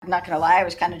I'm not going to lie, I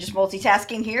was kind of just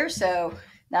multitasking here, so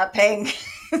not paying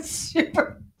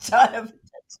super ton of.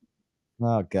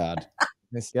 Oh God.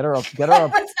 Get her up. Get her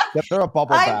up. Get her a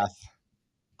bubble bath.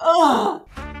 Oh.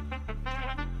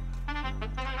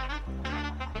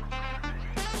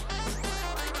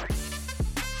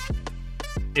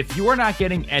 If you are not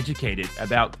getting educated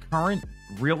about current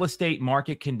real estate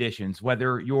market conditions,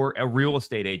 whether you're a real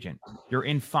estate agent, you're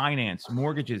in finance,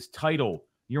 mortgages, title,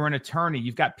 you're an attorney,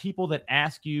 you've got people that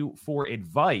ask you for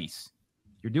advice,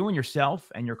 you're doing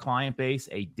yourself and your client base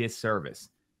a disservice.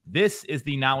 This is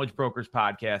the Knowledge Brokers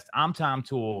Podcast. I'm Tom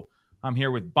Toole. I'm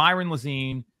here with Byron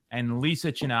Lazine and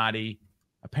Lisa Chinati.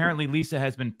 Apparently, Lisa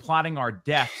has been plotting our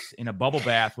deaths in a bubble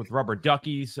bath with rubber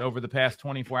duckies over the past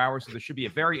 24 hours. So there should be a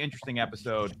very interesting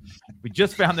episode. We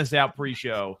just found this out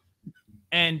pre-show.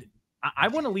 And I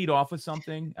want to lead off with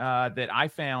something that I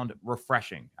found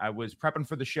refreshing. I was prepping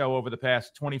for the show over the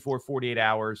past 24, 48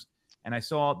 hours, and I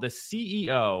saw the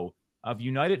CEO of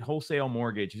United Wholesale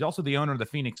Mortgage. He's also the owner of the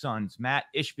Phoenix Suns, Mat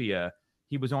Ishbia.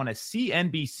 He was on a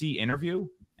CNBC interview.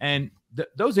 And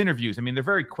those interviews, I mean, they're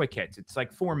very quick hits. It's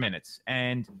like 4 minutes.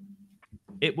 And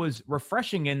it was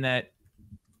refreshing in that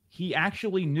he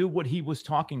actually knew what he was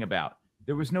talking about.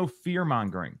 There was no fear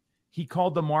mongering. He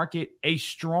called the market a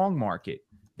strong market,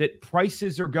 that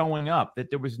prices are going up, that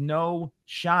there was no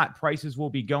shot prices will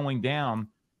be going down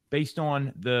based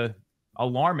on the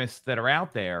alarmists that are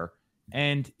out there.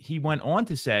 And he went on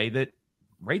to say that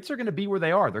rates are going to be where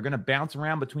they are. They're going to bounce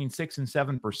around between 6 and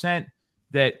 7%,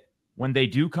 that when they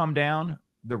do come down,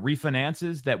 the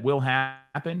refinances that will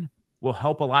happen will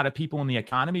help a lot of people in the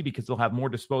economy because they'll have more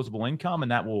disposable income,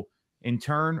 and that will in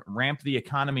turn ramp the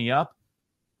economy up.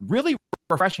 Really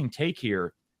refreshing take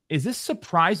here. Is this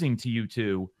surprising to you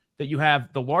two that you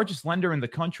have the largest lender in the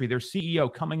country, their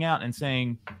CEO, coming out and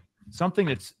saying something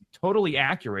that's totally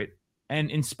accurate and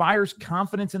inspires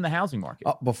confidence in the housing market?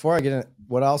 Before I get in,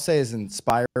 what I'll say is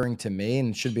inspiring to me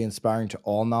and should be inspiring to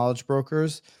all knowledge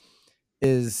brokers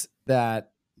is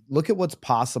that look at what's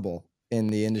possible in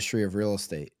the industry of real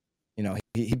estate. You know,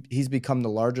 he's become the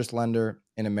largest lender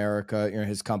in America, you know,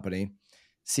 his company,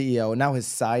 CEO. And now his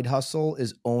side hustle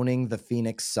is owning the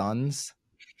Phoenix Suns.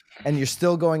 And you're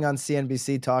still going on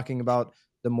CNBC talking about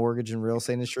the mortgage and real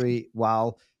estate industry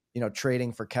while, you know,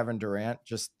 trading for Kevin Durant.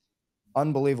 Just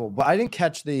unbelievable. But I didn't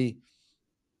catch the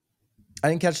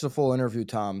full interview,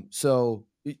 Tom. So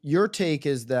your take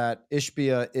is that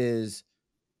Ishbia is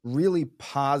really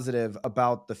positive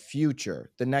about the future,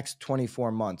 the next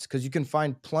 24 months, because you can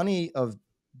find plenty of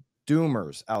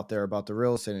doomers out there about the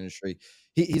real estate industry.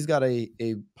 He's got a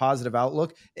positive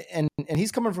outlook, and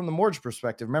he's coming from the mortgage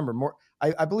perspective. Remember,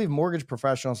 I believe mortgage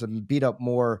professionals have been beat up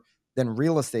more than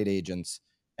real estate agents,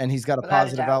 and he's got a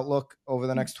positive outlook over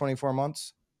the next 24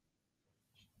 months.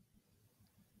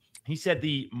 He said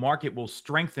the market will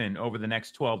strengthen over the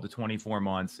next 12 to 24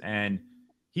 months, and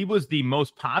he was the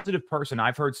most positive person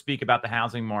I've heard speak about the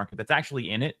housing market that's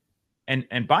actually in it.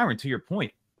 And Byron, to your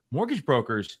point, mortgage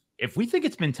brokers, if we think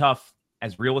it's been tough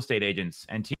as real estate agents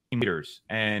and team leaders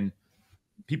and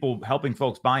people helping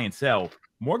folks buy and sell,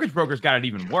 mortgage brokers got it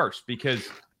even worse because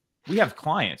we have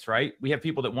clients, right? We have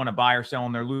people that want to buy or sell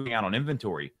and they're losing out on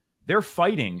inventory. They're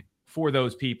fighting for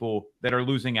those people that are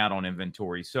losing out on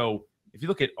inventory. So if you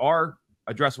look at our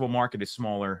addressable market is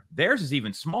smaller, theirs is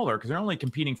even smaller because they're only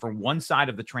competing for one side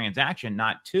of the transaction,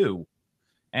 not two.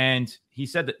 And he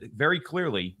said that very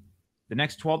clearly, the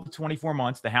next 12 to 24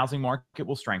 months, the housing market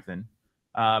will strengthen.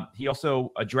 He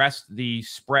also addressed the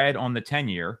spread on the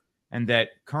 10-year and that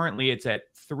currently it's at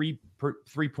 3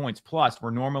 points plus,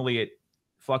 where normally it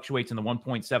fluctuates in the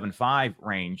 1.75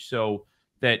 range. So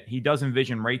that he does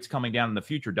envision rates coming down in the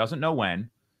future, doesn't know when.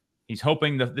 He's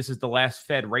hoping that this is the last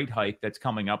Fed rate hike that's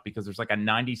coming up because there's like a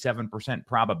 97%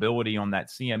 probability on that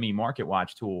CME Market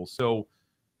Watch tool. So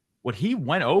what he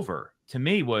went over to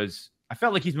me was, I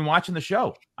felt like he's been watching the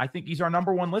show. I think he's our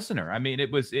number one listener. I mean,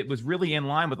 it was really in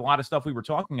line with a lot of stuff we were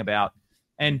talking about.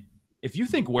 And if you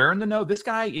think we're in the know, this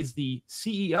guy is the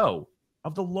CEO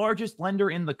of the largest lender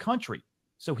in the country.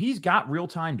 So he's got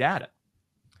real-time data.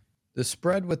 The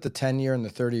spread with the 10-year and the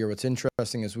 30-year, what's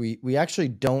interesting is we actually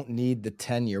don't need the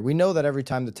 10-year. We know that every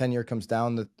time the 10-year comes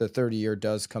down, the 30-year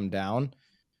does come down,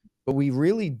 but we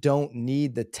really don't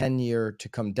need the 10-year to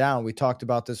come down. We talked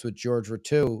about this with George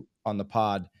Ratu on the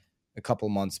pod a couple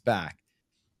months back,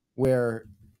 where,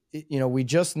 you know, we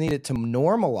just need it to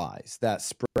normalize that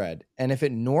spread. And if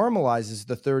it normalizes,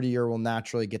 the 30-year will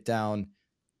naturally get down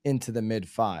into the mid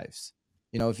fives.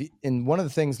 You know, and one of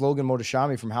the things Logan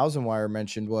Mohtashami from Housing Wire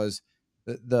mentioned was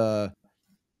the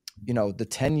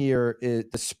 10-year,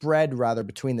 the spread rather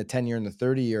between the 10-year and the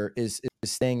 30-year is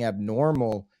staying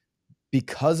abnormal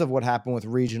because of what happened with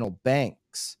regional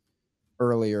banks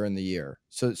earlier in the year.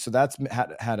 So that's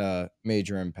had a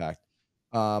major impact.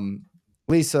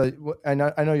 Lisa, I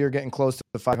know you're getting close to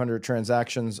the 500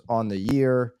 transactions on the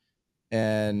year,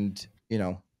 and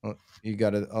you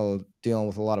got to dealing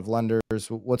with a lot of lenders.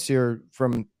 What's your,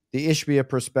 from the Ishbia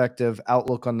perspective,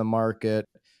 outlook on the market,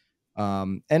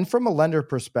 and from a lender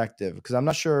perspective? Because I'm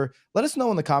not sure. Let us know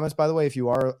in the comments, by the way, if you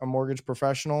are a mortgage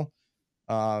professional.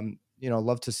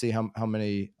 Love to see how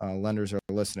many lenders are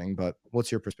listening. But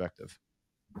what's your perspective?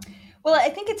 Well, I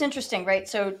think it's interesting, right?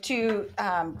 So to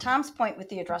Tom's point with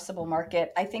the addressable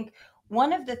market, I think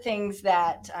one of the things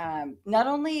that not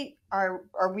only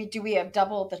do we have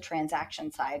double the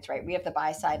transaction sides, right? We have the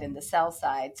buy side and the sell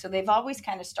side. So they've always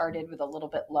kind of started with a little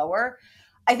bit lower.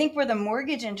 I think where the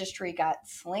mortgage industry got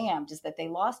slammed is that they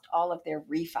lost all of their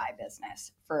refi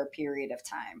business for a period of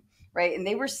time, right? And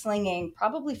they were slinging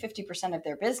probably 50% of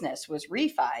their business was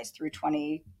refis through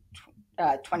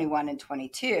 2021 and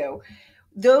 22.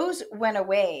 Those went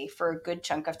away for a good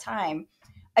chunk of time.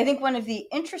 I think one of the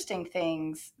interesting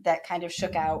things that kind of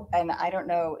shook out, and I don't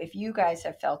know if you guys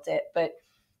have felt it, but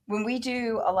when we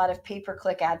do a lot of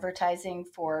pay-per-click advertising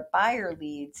for buyer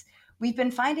leads, we've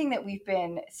been finding that we've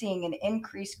been seeing an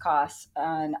increased cost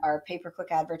on our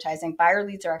pay-per-click advertising. Buyer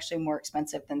leads are actually more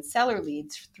expensive than seller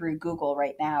leads through Google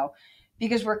right now,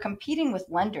 because we're competing with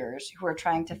lenders who are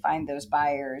trying to find those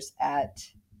buyers at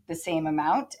the same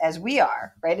amount as we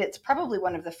are, right? It's probably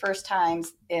one of the first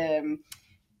times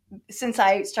since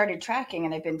I started tracking,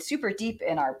 and I've been super deep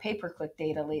in our pay-per-click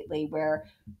data lately, where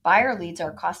buyer leads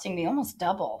are costing me almost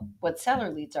double what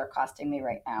seller leads are costing me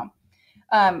right now.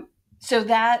 So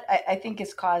that I think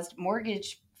has caused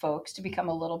mortgage folks to become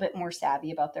a little bit more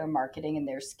savvy about their marketing and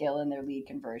their skill and their lead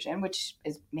conversion, which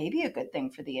is maybe a good thing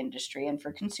for the industry and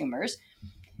for consumers.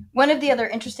 One of the other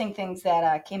interesting things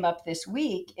that came up this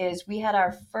week is we had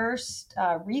our first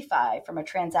refi from a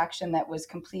transaction that was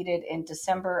completed in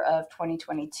December of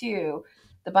 2022.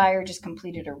 The buyer just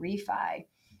completed a refi,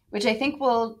 which I think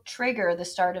will trigger the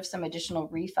start of some additional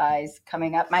refis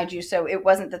coming up, mind you. So it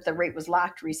wasn't that the rate was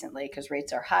locked recently because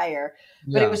rates are higher,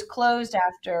 but it was closed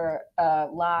after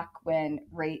lock when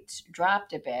rates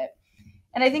dropped a bit.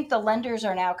 And I think the lenders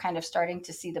are now kind of starting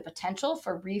to see the potential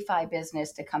for refi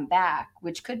business to come back,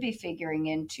 which could be figuring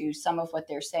into some of what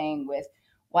they're saying with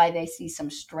why they see some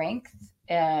strength,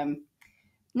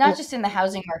 not just in the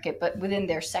housing market, but within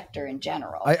their sector in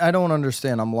general. I don't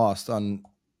understand. I'm lost on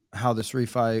how this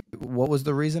refi, what was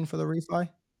the reason for the refi?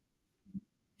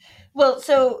 Well,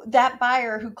 so that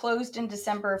buyer who closed in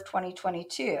December of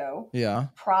 2022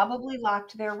 probably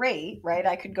locked their rate, right?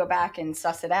 I could go back and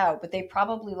suss it out, but they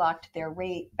probably locked their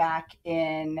rate back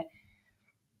in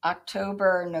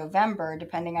October, November,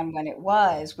 depending on when it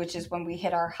was, which is when we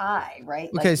hit our high, right?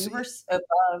 Okay, like we were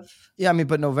above. Yeah, I mean,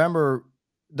 but November,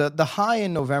 the high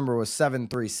in November was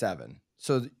 737.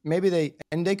 So maybe they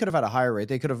could have had a higher rate.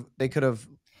 They could have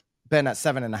been at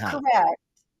 7.5. Correct.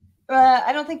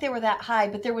 I don't think they were that high,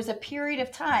 but there was a period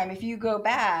of time. If you go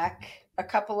back a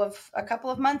couple of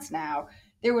months now,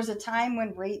 there was a time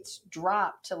when rates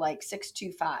dropped to like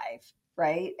 6.25,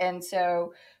 right? And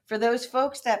so for those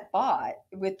folks that bought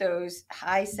with those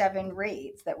high 7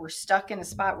 rates that were stuck in a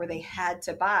spot where they had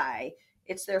to buy,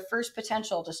 it's their first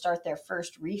potential to start their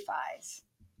first refis.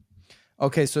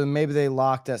 Okay, so maybe they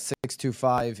locked at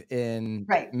 6.25 in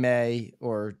May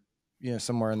or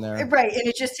somewhere in there. Right. And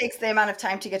it just takes the amount of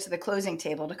time to get to the closing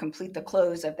table to complete the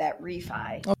close of that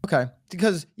refi. Okay.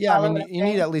 Because, I mean, you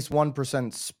need at least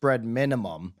 1% spread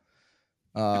minimum,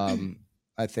 I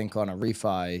think, on a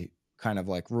refi, kind of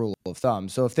like rule of thumb.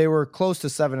 So if they were close to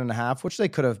 7.5, which they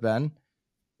could have been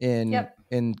in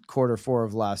Q4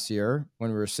 of last year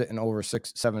when we were sitting over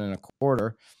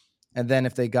 7.25, and then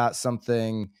if they got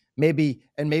something maybe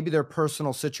their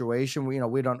personal situation, we're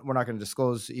not going to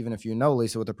disclose, even if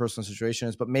Lisa, what their personal situation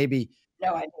is, but maybe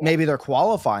they're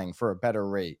qualifying for a better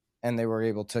rate and they were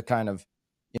able to kind of,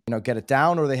 get it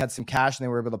down, or they had some cash and they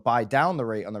were able to buy down the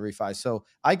rate on the refi. So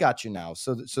I got you now.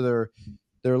 So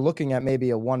they're looking at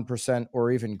maybe a 1%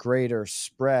 or even greater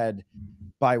spread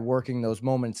by working those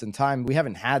moments in time. We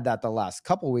haven't had that the last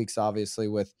couple of weeks, obviously,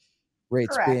 with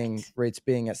rates being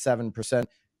at 7%,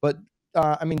 but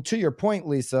I mean, to your point,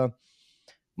 Lisa,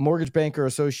 Mortgage Banker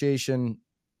Association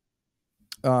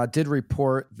did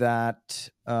report that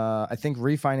I think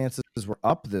refinances were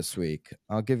up this week.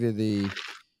 I'll give you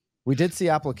we did see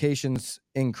applications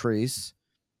increase.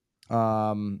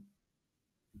 And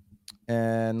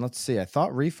let's see, I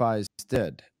thought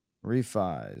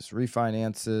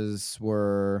refinances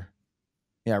were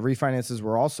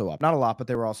also up. Not a lot, but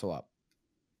they were also up.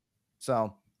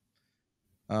 So,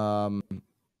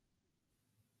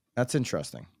 That's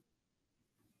interesting.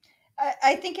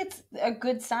 I think it's a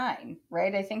good sign,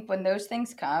 right? I think when those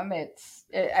things come,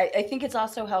 I think it's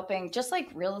also helping, just like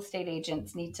real estate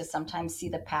agents need to sometimes see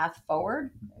the path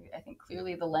forward. I think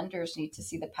clearly the lenders need to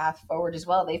see the path forward as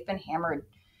well. They've been hammered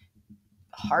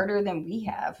harder than we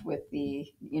have with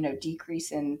the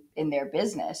decrease in their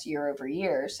business year over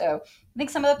year. So I think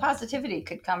some of the positivity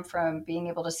could come from being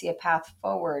able to see a path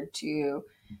forward to,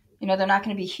 they're not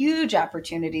going to be huge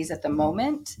opportunities at the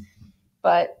moment,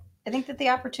 but I think that the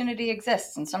opportunity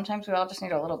exists, and sometimes we all just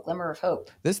need a little glimmer of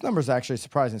hope. This number is actually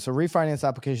surprising. So refinance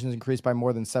applications increased by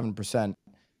more than 7%,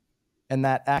 and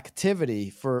that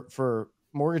activity for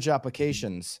mortgage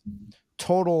applications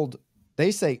totaled,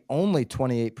 they say, only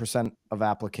 28% of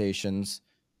applications.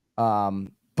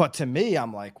 But to me,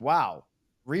 I'm like, wow,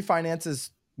 refinances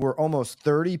were almost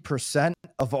 30%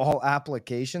 of all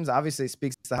applications. Obviously, it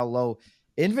speaks to how low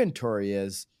inventory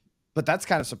is. But that's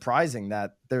kind of surprising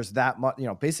that there's that much,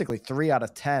 basically 3 out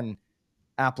of 10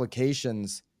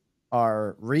 applications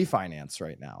are refinance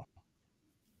right now.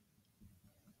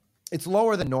 It's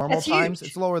lower than normal times. Huge.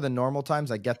 It's lower than normal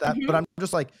times. I get that. Mm-hmm. But I'm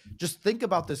just like, just think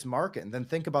about this market and then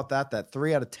think about that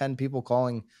 3 out of 10 people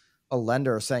calling a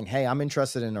lender saying, hey, I'm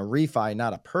interested in a refi,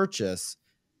 not a purchase.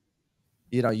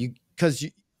 Because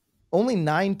only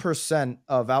 9%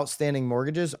 of outstanding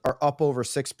mortgages are up over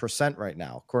 6% right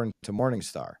now, according to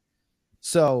Morningstar.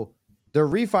 So they're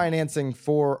refinancing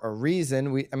for a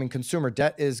reason. Consumer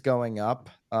debt is going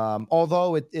up,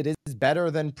 although it is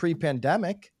better than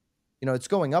pre-pandemic. It's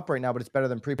going up right now, but it's better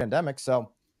than pre-pandemic.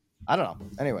 So I don't know.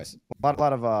 Anyways, a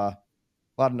lot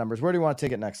of numbers. Where do you want to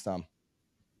take it next, Tom?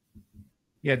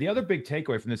 Yeah, the other big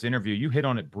takeaway from this interview, you hit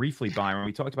on it briefly, Byron.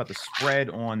 We talked about the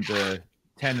spread on the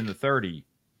 10 and the 30,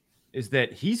 is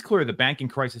that he's clear the banking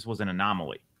crisis was an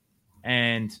anomaly.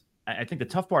 And I think the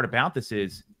tough part about this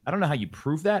is I don't know how you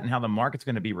prove that and how the market's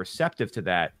going to be receptive to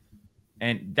that.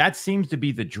 And that seems to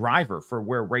be the driver for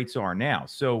where rates are now.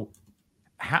 So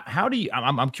how do you,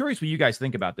 I'm curious what you guys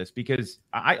think about this, because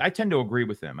I tend to agree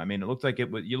with him. It looked like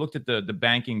you looked at the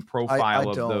banking profile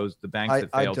of the banks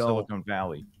that failed, Silicon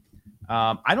Valley.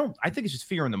 I think it's just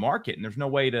fear in the market, and there's no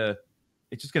way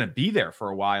it's just going to be there for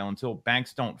a while until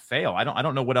banks don't fail. I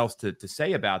don't know what else to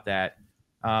say about that.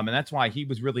 And that's why he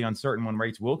was really uncertain when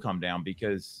rates will come down,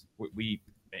 because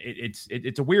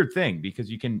it's a weird thing,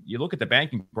 because you look at the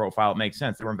banking profile, it makes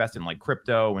sense. They were invested in like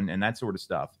crypto and that sort of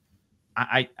stuff.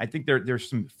 I think there's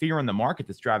some fear in the market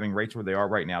that's driving rates where they are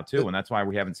right now too, and that's why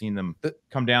we haven't seen them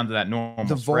come down to that normal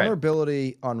The spread.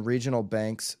 Vulnerability on regional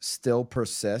banks still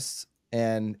persists,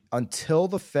 and until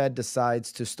the Fed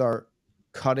decides to start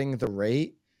cutting the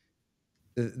rate,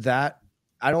 that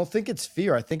I don't think it's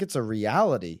fear. I think it's a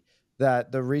reality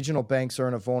that the regional banks are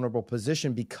in a vulnerable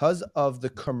position because of the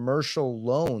commercial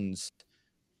loans,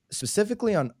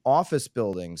 specifically on office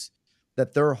buildings,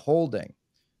 that they're holding.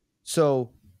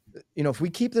 So, if we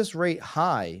keep this rate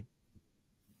high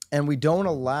and we don't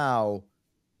allow,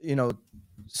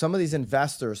 some of these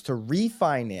investors to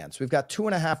refinance, we've got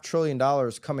 $2.5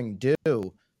 trillion coming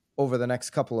due over the next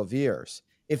couple of years.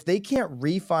 If they can't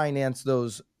refinance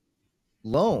those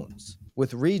loans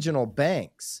with regional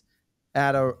banks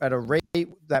at a rate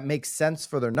that makes sense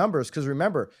for their numbers, because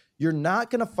remember, you're not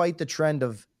going to fight the trend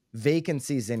of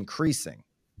vacancies increasing.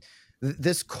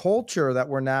 This culture that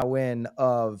we're now in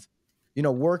of,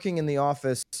 working in the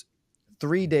office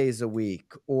 3 days a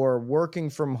week or working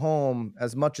from home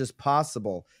as much as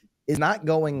possible is not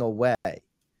going away.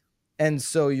 And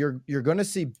so you're going to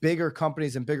see bigger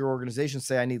companies and bigger organizations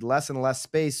say, I need less and less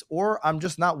space, or I'm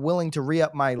just not willing to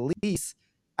re-up my lease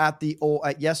at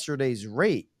yesterday's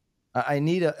rate. I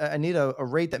need a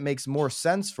rate that makes more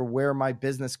sense for where my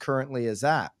business currently is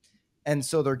at. And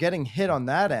so they're getting hit on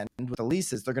that end with the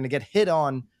leases. They're going to get hit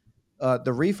on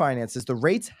the refinances. The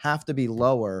rates have to be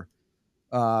lower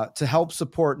to help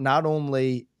support not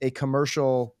only a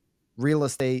commercial real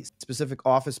estate specific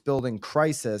office building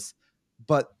crisis,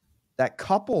 but that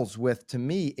couples with, to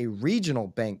me, a regional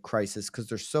bank crisis because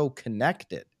they're so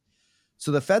connected.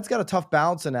 So the Fed's got a tough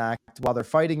balancing act while they're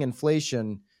fighting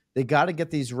inflation. They got to get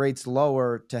these rates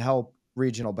lower to help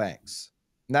regional banks.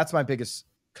 And that's my biggest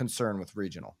concern with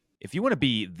regional. If you want to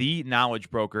be the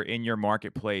knowledge broker in your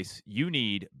marketplace, you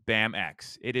need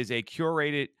BAMX. It is a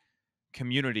curated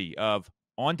community of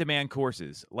on-demand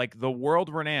courses like the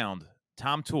world-renowned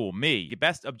Tom Toole, me, the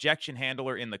best objection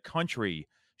handler in the country,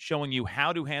 showing you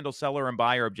how to handle seller and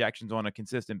buyer objections on a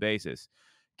consistent basis.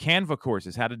 Canva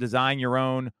courses, how to design your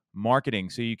own marketing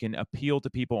so you can appeal to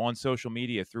people on social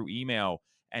media through email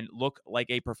and look like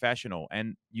a professional.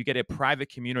 And you get a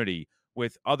private community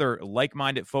with other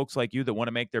like-minded folks like you that want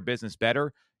to make their business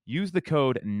better. use the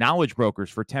code Knowledge Brokers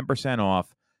for 10%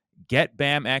 off. Get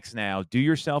BAMX now. Do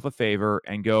yourself a favor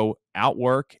and go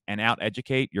outwork and out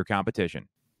educate your competition.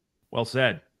 Well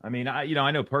said. I mean,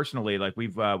 I know personally, like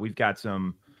we've got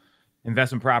some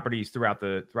investment properties throughout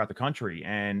the country,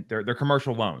 and they're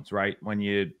commercial loans, right? When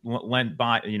you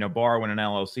borrow in an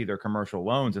LLC, they're commercial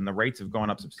loans, and the rates have gone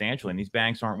up substantially. And these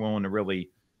banks aren't willing to really.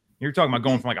 You're talking about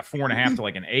going from like a 4.5 to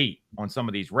like an 8 on some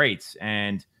of these rates,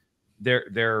 and they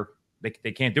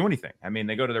can't do anything. I mean,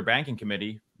 they go to their banking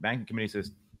committee. Banking committee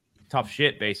says, "Tough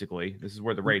shit." Basically, this is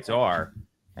where the rates are.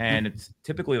 And it's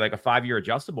typically like a 5-year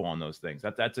adjustable on those things.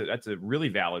 That's a really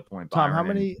valid point, Byron.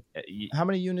 Tom, how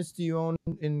many units do you own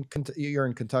in Kentucky? You're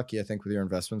in Kentucky, I think, with your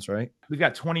investments, right? We've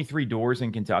got 23 doors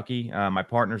in Kentucky. My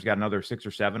partner's got another 6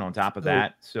 or 7 on top of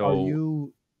that. So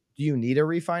do you need a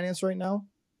refinance right now?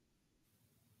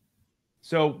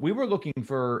 So we were looking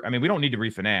for, we don't need to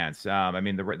refinance.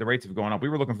 The rates have gone up. We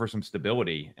were looking for some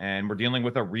stability, and we're dealing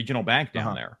with a regional bank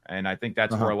down there. And I think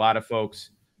that's where a lot of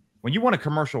folks, when you want a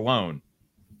commercial loan,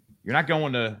 you're not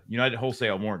going to United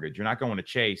Wholesale Mortgage. You're not going to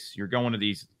Chase. You're going to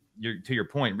these, to your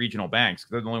point, regional banks.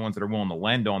 They're the only ones that are willing to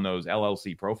lend on those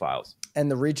LLC profiles. And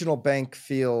the regional bank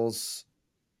feels,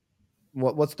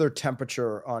 what's their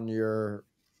temperature on your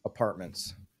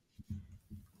apartments?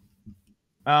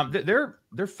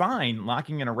 They're fine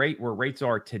locking in a rate where rates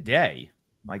are today.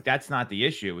 Like, that's not the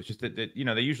issue. It's just that they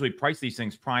usually price these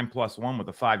things prime plus 1 with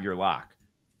a 5-year lock.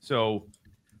 So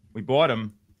we bought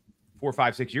them 4,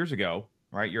 5, 6 years ago.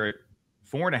 Right, you're at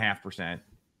 4.5%.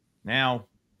 Now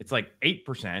it's like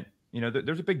 8%.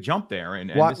 There's a big jump there.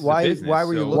 And why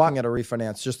were you looking at a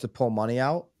refinance? Just to pull money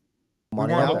out? We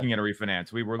weren't looking at a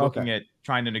refinance. We were looking at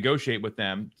trying to negotiate with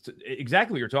them.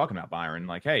 Exactly what you're talking about, Byron.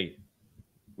 Like, hey,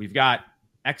 we've got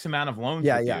X amount of loans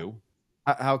with you.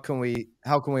 How can we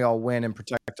all win and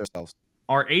protect ourselves?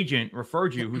 Our agent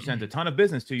referred you, who sent a ton of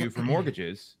business to you for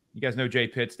mortgages. You guys know Jay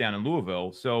Pitts down in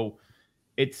Louisville, so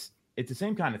it's the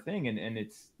same kind of thing, and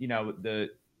it's there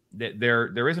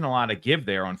isn't a lot of give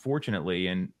there, unfortunately,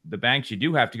 and the banks you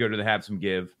do have to go to have some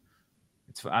give.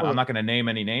 I'm not going to name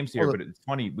any names here, but it's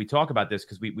funny we talk about this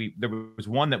because we there was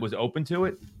one that was open to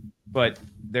it, but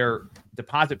their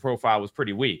deposit profile was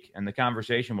pretty weak, and the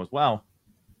conversation was, well,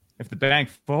 if the bank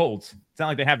folds, it's not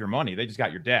like they have your money; they just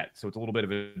got your debt, so it's a little bit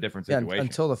of a different situation.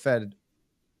 Until the Fed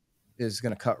is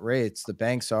going to cut rates, the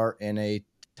banks are in a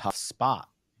tough spot.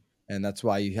 And that's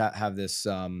why you have this,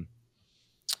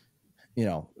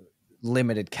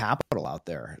 limited capital out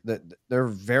there. That they're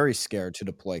very scared to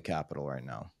deploy capital right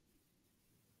now.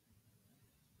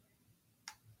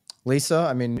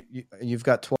 Lisa, you've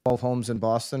got 12 homes in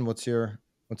Boston. What's your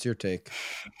take?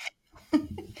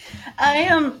 I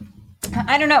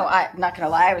don't know. I'm not gonna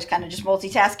lie. I was kind of just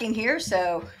multitasking here,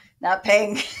 so not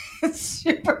paying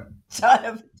super ton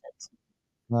of attention.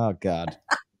 Oh God.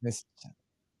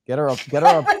 Get her a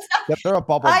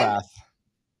bubble bath.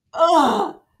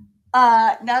 Oh,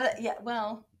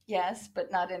 yes,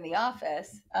 but not in the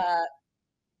office.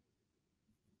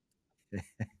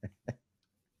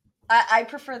 I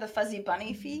prefer the fuzzy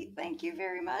bunny feet. Thank you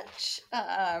very much.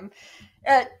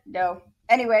 No.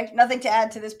 Anyway, nothing to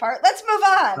add to this part. Let's move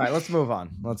on. All right, let's move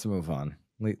on.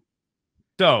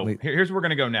 So here's where we're going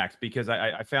to go next, because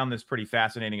I found this pretty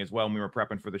fascinating as well when we were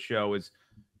prepping for the show. Is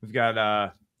we've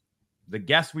got the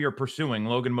guest we are pursuing,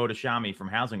 Logan Mohtashami from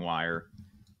Housing Wire.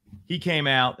 He came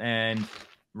out and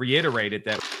reiterated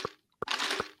that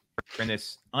we're in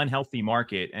this unhealthy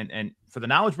market. And for the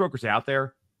knowledge brokers out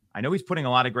there, I know he's putting a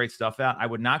lot of great stuff out. I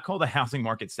would not call the housing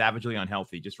market savagely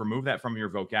unhealthy. Just remove that from your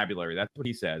vocabulary. That's what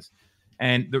he says.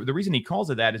 And the reason he calls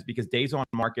it that is because days on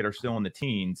market are still in the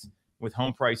teens with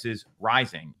home prices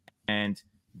rising. And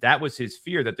that was his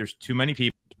fear, that there's too many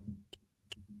people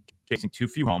chasing too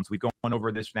few homes. We've gone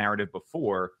over this narrative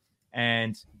before.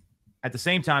 And at the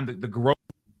same time, the growth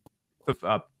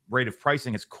of rate of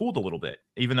pricing has cooled a little bit,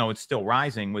 even though it's still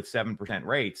rising with 7%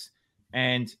 rates.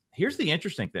 And here's the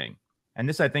interesting thing. And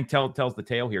this, I think, tells the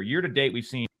tale here. Year to date, we've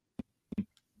seen,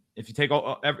 if you take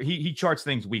he charts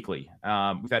things weekly.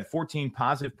 We've had 14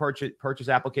 positive purchase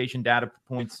application data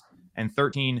points and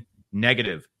 13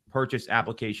 negative purchase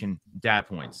application data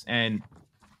points. And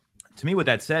to me, what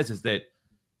that says is that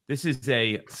this is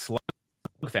a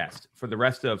slugfest for the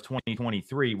rest of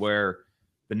 2023, where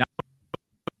the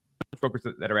brokers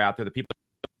that are out there, the people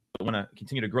that want to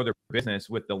continue to grow their business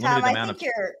with the limited amount of.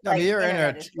 Your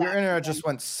internet just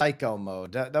went psycho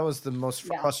mode. That was the most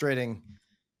frustrating.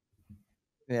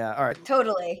 Yeah. All right.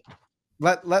 Totally.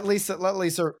 Let Lisa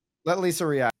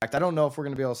react. I don't know if we're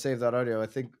going to be able to save that audio. I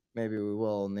think maybe we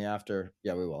will in the after.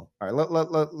 Yeah, we will. All right.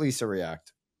 Let Lisa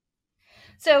react.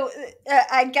 So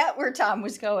I get where Tom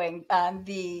was going on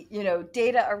the,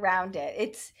 data around it.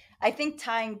 It's, I think,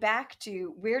 tying back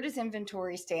to where does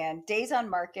inventory stand? Days on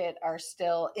market are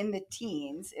still in the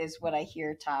teens, is what I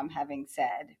hear Tom having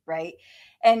said, right?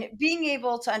 And being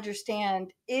able to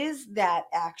understand, is that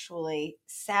actually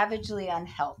savagely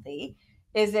unhealthy?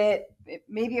 Is it,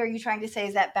 maybe, are you trying to say,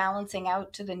 is that balancing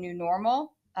out to the new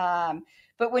normal?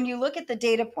 But when you look at the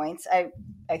data points, I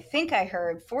think I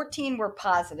heard 14 were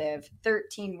positive,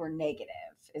 13 were negative.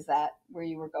 Is that where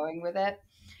you were going with it?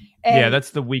 Yeah, And that's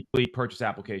the weekly purchase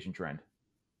application trend.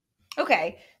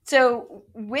 okay, so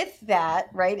with that,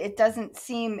 right, it doesn't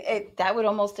seem that would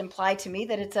almost imply to me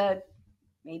that it's a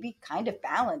maybe kind of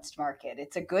balanced market.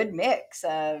 It's a good mix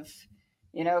of,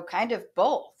 kind of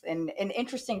both. And an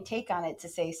interesting take on it to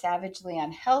say savagely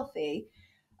unhealthy.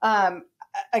 Um,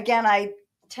 Again, I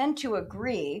tend to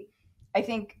agree. I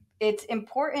think it's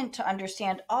important to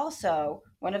understand also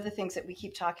one of the things that we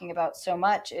keep talking about so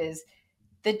much is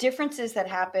the differences that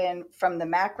happen from the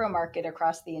macro market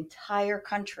across the entire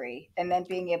country, and then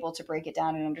being able to break it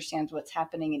down and understand what's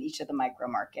happening in each of the micro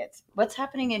markets. What's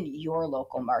happening in your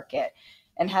local market,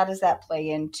 and how does that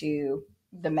play into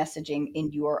the messaging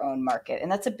in your own market?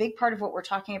 And that's a big part of what we're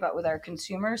talking about with our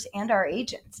consumers and our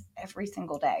agents every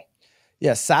single day.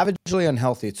 Yeah, savagely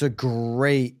unhealthy. It's a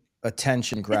great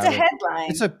attention It's a grabber.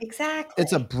 It's headline. a Exactly.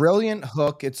 it's a brilliant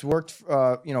hook. It's worked,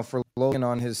 for Logan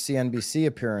on his CNBC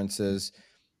appearances.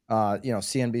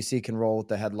 CNBC can roll with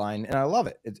the headline, and I love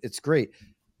it. It's great.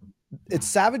 It's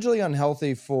savagely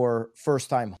unhealthy for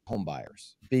first-time home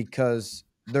buyers because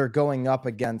they're going up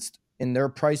against, in their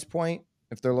price point,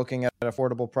 if they're looking at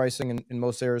affordable pricing in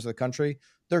most areas of the country,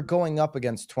 they're going up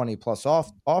against 20 plus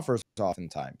offers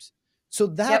oftentimes. So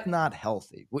that's Yep. not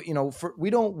healthy. We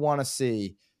don't want to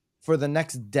see for the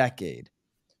next decade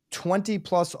 20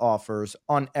 plus offers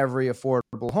on every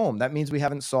affordable home. That means we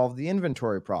haven't solved the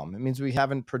inventory problem. It means we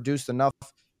haven't produced enough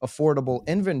affordable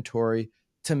inventory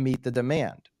to meet the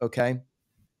demand. Okay.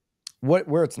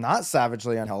 Where it's not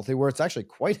savagely unhealthy, where it's actually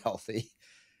quite healthy,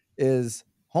 is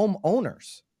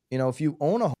homeowners. If you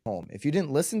own a home, if you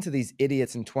didn't listen to these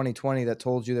idiots in 2020 that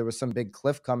told you there was some big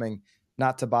cliff coming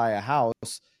not to buy a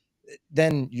house,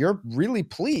 then you're really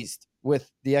pleased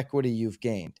with the equity you've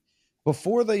gained.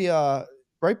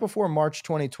 Right before March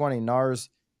 2020, NAR's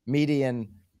median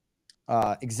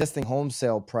existing home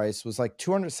sale price was like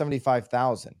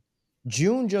 275,000.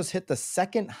 June just hit the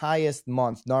second highest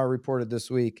month, NAR reported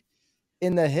this week,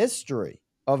 in the history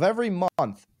of every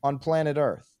month on planet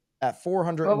Earth at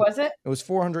 400. What was it? It was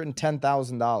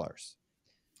 $410,000.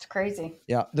 It's crazy.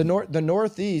 Yeah, the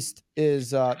Northeast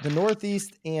is the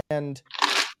Northeast and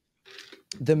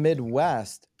the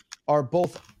Midwest are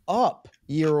both up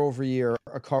year over year,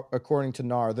 according to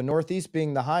NAR. The Northeast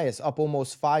being the highest, up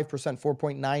almost 5%,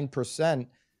 4.9%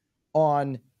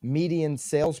 on median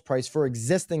sales price for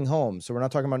existing homes. So we're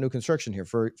not talking about new construction here,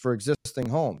 for existing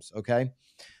homes. Okay.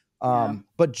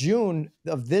 But June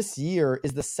of this year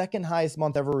is the second highest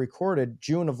month ever recorded.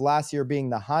 June of last year being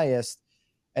the highest,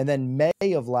 and then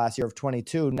May of last year of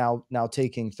 22 now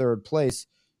taking third place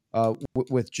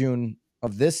with June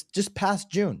of this, just past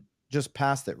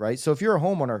it, right? So if you're a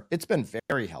homeowner, it's been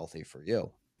very healthy for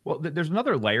you. Well, there's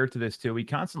another layer to this too. He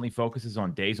constantly focuses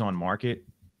on days on market.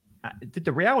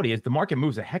 The reality is the market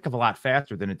moves a heck of a lot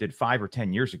faster than it did 5 or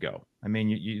 10 years ago. I mean,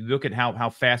 you look at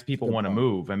how fast people want to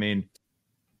move. I mean,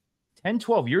 10,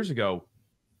 12 years ago,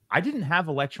 I didn't have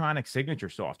electronic signature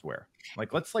software.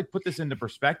 Let's put this into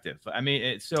perspective. I mean,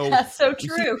 That's so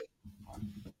true.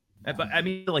 But I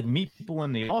mean, meet people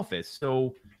in the office.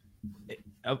 So,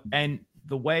 and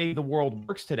the way the world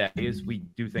works today is we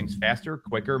do things faster,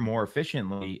 quicker, more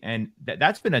efficiently. And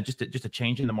that's been just a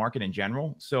change in the market in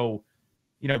general. So,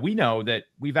 we know that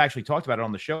we've actually talked about it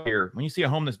on the show here. When you see a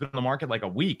home that's been on the market like a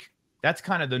week, that's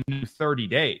kind of the new 30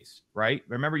 days, right?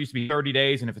 Remember, it used to be 30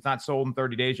 days. And if it's not sold in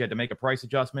 30 days, you had to make a price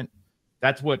adjustment.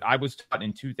 That's what I was taught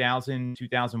in 2000,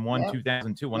 2001, yep.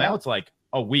 2002. Well, now it's like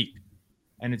a week.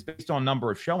 And it's based on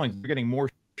number of showings. You're getting more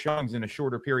showings in a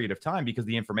shorter period of time because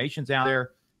the information's out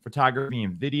there. Photography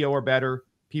and video are better.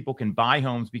 People can buy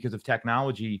homes because of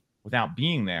technology without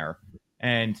being there.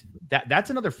 And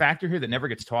that's another factor here that never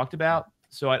gets talked about.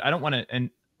 So I don't want to, and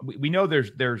we know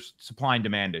there's supply and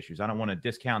demand issues. I don't want to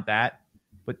discount that,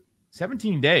 but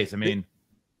 17 days. I mean,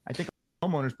 I think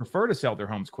homeowners prefer to sell their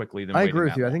homes quickly than I agree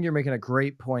with you. I think you're making a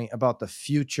great point about the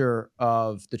future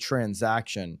of the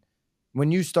transaction.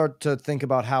 When you start to think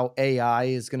about how AI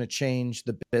is going to change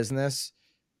the business,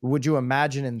 would you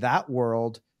imagine in that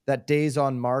world that days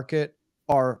on market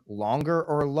are longer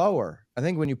or lower? I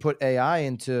think when you put AI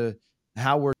into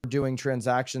how we're doing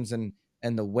transactions and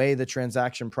and the way the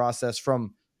transaction process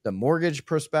from the mortgage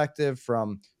perspective,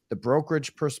 from the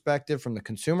brokerage perspective, from the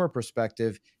consumer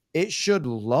perspective, it should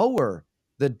lower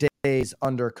the days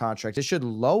under contract. It should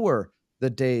lower the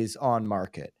days on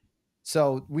market.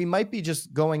 So we might be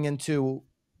just going into,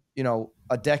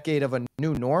 a decade of a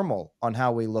new normal on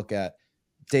how we look at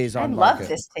days on market. I love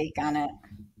this take on it.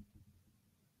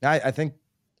 I think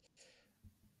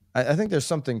there's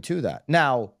something to that.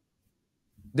 Now,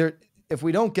 if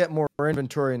we don't get more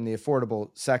inventory in the affordable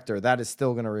sector, that is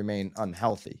still going to remain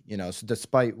unhealthy, so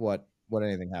despite what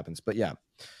anything happens. But yeah.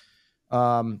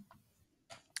 All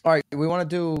right, we want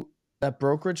to do that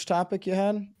brokerage topic you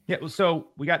had? Yeah, so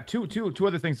we got two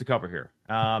other things to cover here.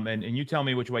 And you tell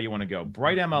me which way you want to go.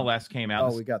 Bright MLS came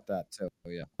out. Oh, we got that too.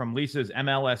 Yeah. From Lisa's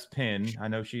MLS pin. I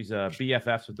know she's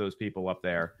BFFs with those people up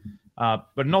there. But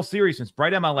in all seriousness,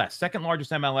 Bright MLS, second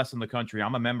largest MLS in the country.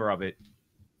 I'm a member of it.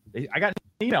 I got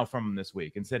an email from them this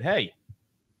week and said, hey,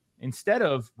 instead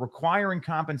of requiring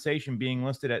compensation being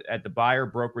listed at the buyer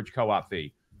brokerage co-op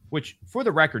fee, which for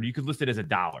the record, you could list it as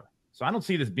 $1. So I don't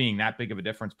see this being that big of a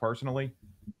difference personally.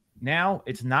 Now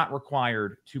it's not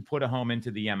required to put a home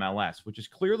into the MLS, which is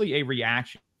clearly a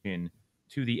reaction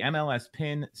to the MLS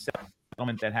PIN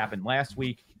settlement that happened last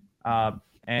week.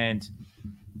 And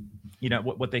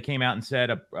what they came out and said,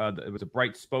 it was a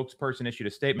Bright spokesperson issued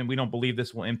a statement. We don't believe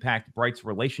this will impact Bright's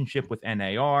relationship with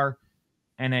NAR.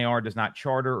 NAR does not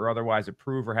charter or otherwise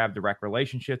approve or have direct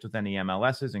relationships with any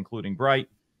MLSs, including Bright.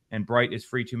 And Bright is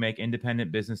free to make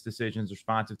independent business decisions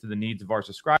responsive to the needs of our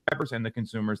subscribers and the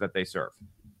consumers that they serve.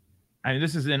 I mean,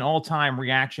 this is an all-time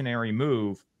reactionary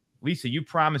move. Lisa, you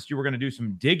promised you were going to do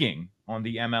some digging on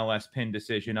the MLS PIN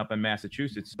decision up in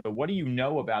Massachusetts. So what do you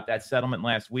know about that settlement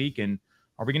last week? And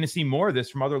are we going to see more of this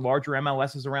from other larger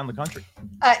MLSs around the country?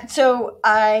 So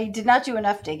I did not do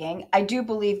enough digging. I do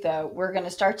believe, though, we're going to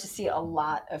start to see a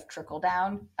lot of trickle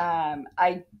down.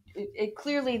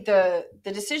 Clearly the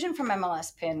decision from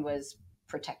MLS PIN was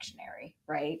protectionary,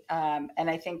 right? And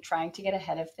I think trying to get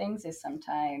ahead of things is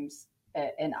sometimes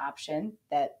an option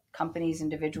that companies,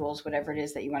 individuals, whatever it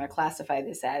is that you want to classify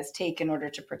this as, take in order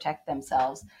to protect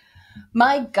themselves.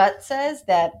 My gut says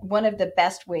that one of the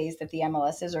best ways that the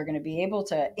MLSs are going to be able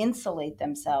to insulate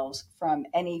themselves from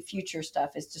any future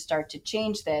stuff is to start to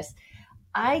change this.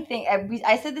 I think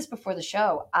I said this before the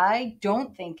show. I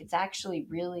don't think it's actually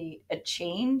really a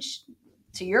change.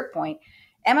 To your point,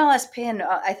 MLS PIN,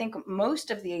 I think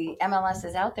most of the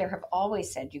MLSs out there have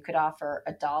always said you could offer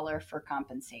 $1 for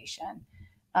compensation.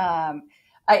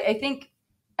 I think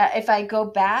if I go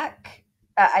back,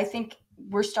 I think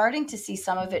we're starting to see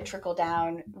some of it trickle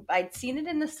down. I'd seen it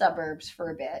in the suburbs for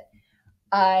a bit.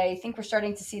 I think we're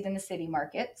starting to see it in the city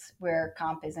markets where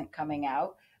comp isn't coming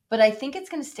out. But I think it's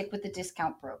going to stick with the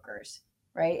discount brokers,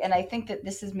 right? And I think that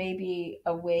this is maybe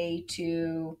a way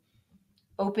to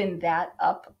open that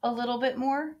up a little bit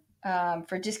more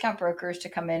for discount brokers to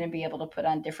come in and be able to put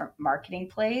on different marketing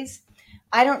plays.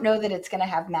 I don't know that it's going to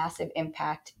have massive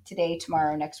impact today,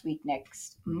 tomorrow, next week,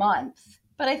 next month,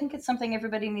 but I think it's something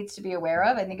everybody needs to be aware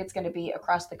of. I think it's going to be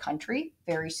across the country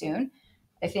very soon.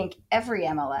 I think every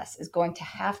MLS is going to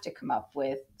have to come up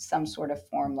with some sort of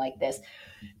form like this.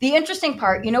 The interesting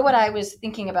part, what I was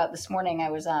thinking about this morning, I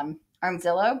was on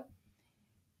Zillow.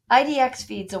 IDX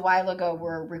feeds a while ago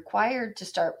were required to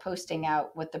start posting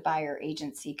out what the buyer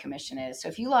agency commission is. So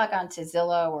if you log on to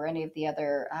Zillow or any of the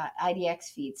other IDX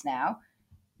feeds now,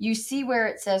 you see where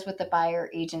it says what the buyer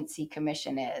agency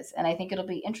commission is. And I think it'll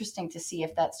be interesting to see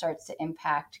if that starts to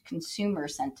impact consumer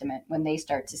sentiment when they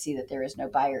start to see that there is no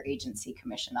buyer agency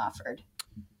commission offered.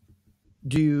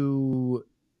 Do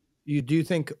you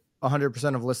think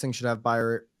 100% of listings should have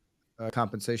buyer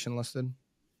compensation listed?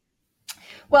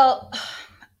 Well,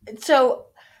 so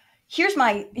here's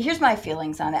my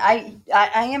feelings on it.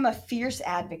 I am a fierce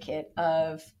advocate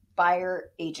of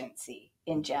buyer agency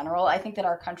in general. I think that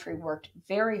our country worked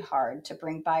very hard to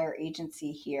bring buyer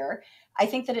agency here. I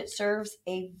think that it serves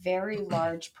a very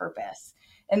large purpose.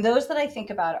 And those that I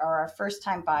think about are our first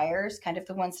time buyers, kind of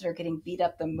the ones that are getting beat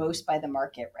up the most by the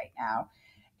market right now.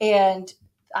 And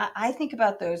I think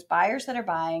about those buyers that are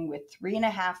buying with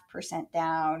 3.5%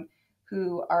 down,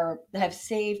 who have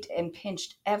saved and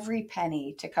pinched every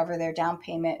penny to cover their down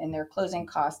payment and their closing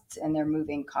costs and their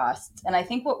moving costs. And I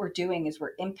think what we're doing is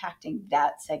we're impacting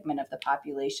that segment of the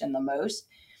population the most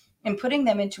and putting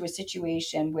them into a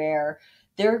situation where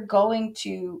they're going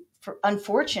to,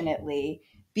 unfortunately,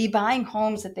 be buying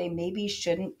homes that they maybe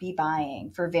shouldn't be buying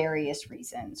for various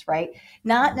reasons, right?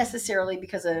 Not necessarily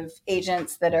because of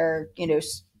agents that are,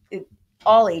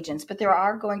 all agents, but there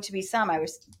are going to be some. I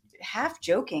was half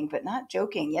joking, but not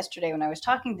joking yesterday when I was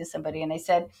talking to somebody and I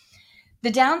said,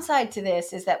 The downside to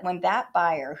this is that when that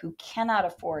buyer who cannot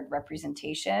afford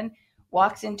representation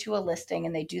walks into a listing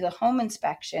and they do the home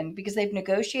inspection because they've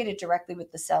negotiated directly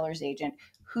with the seller's agent,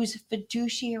 whose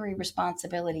fiduciary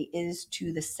responsibility is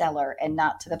to the seller and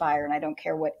not to the buyer. And I don't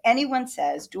care what anyone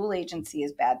says, dual agency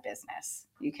is bad business.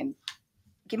 You can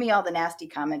give me all the nasty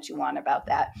comments you want about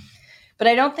that. But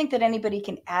I don't think that anybody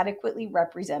can adequately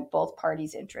represent both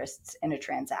parties' interests in a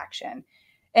transaction.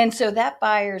 And so that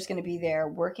buyer is going to be there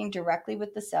working directly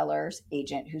with the seller's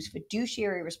agent, whose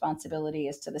fiduciary responsibility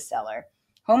is to the seller.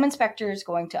 Home inspector is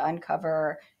going to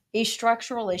uncover a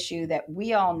structural issue that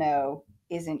we all know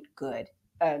isn't good.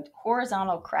 A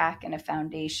horizontal crack in a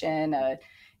foundation, a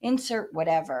insert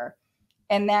whatever.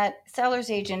 And that seller's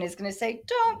agent is going to say,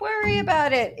 don't worry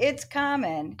about it. It's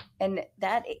common. And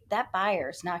that buyer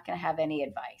is not going to have any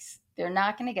advice. They're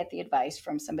not going to get the advice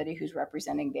from somebody who's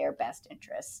representing their best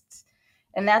interests.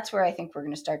 And that's where I think we're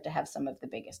going to start to have some of the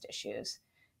biggest issues.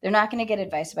 They're not going to get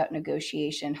advice about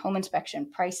negotiation, home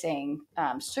inspection, pricing,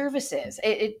 services.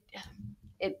 It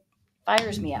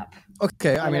fires me up.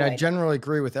 Okay. I mean, I generally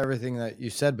agree with everything that you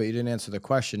said, but you didn't answer the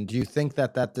question. Do you think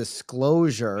that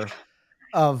disclosure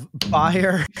of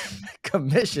buyer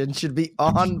commission should be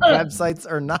on websites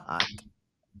or not?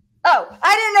 Oh,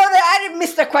 I didn't know that. I didn't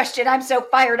miss the question. I'm so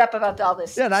fired up about all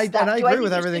this. Yeah, and I agree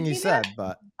with everything you said,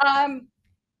 but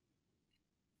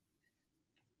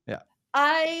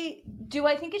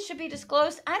I think it should be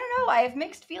disclosed. I don't know. I have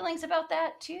mixed feelings about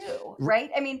that too,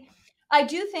 right? I mean, I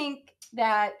do think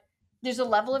that there's a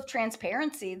level of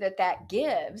transparency that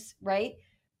gives, right?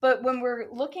 But when we're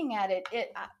looking at it,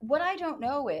 what I don't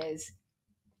know is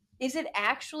it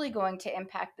actually going to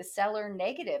impact the seller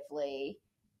negatively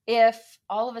if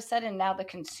all of a sudden now the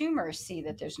consumers see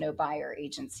that there's no buyer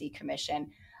agency commission?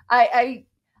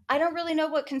 I don't really know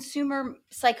what consumer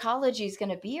psychology is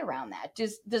going to be around that.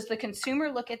 Does the consumer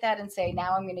look at that and say,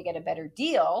 now I'm going to get a better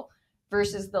deal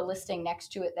versus the listing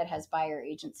next to it that has buyer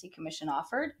agency commission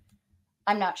offered?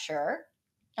 I'm not sure.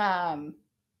 I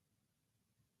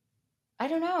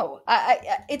don't know.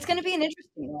 It's going to be an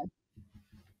interesting one.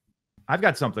 I've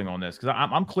got something on this because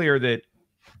I'm clear that,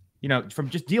 from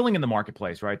just dealing in the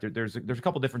marketplace, right? There's a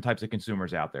couple different types of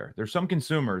consumers out there. There's some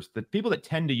consumers, the people that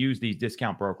tend to use these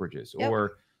discount brokerages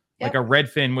or like a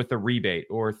Redfin with a rebate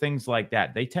or things like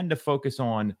that. They tend to focus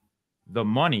on the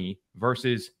money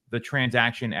versus the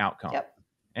transaction outcome.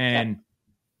 And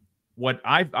what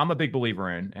I'm a big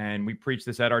believer in, and we preach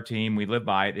this at our team, we live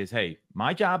by it, is, hey,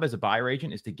 my job as a buyer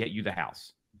agent is to get you the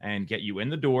house and get you in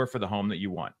the door for the home that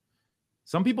you want.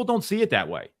 Some people don't see it that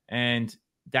way. And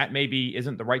that maybe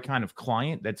isn't the right kind of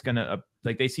client that's going to,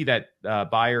 like they see that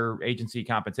buyer agency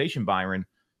compensation, Byron.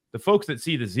 The folks that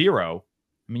see the zero,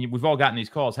 I mean, we've all gotten these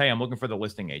calls. Hey, I'm looking for the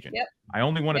listing agent. I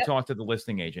only want to talk to the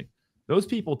listing agent. Those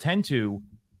people tend to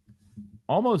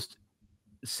almost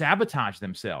sabotage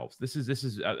themselves. This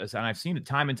is, and I've seen it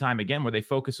time and time again where they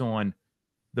focus on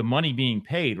the money being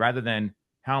paid rather than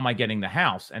how am I getting the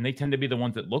house? And they tend to be the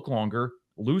ones that look longer,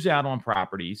 lose out on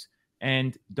properties,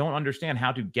 and don't understand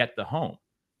how to get the home.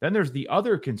 Then there's the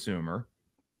other consumer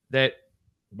that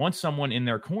wants someone in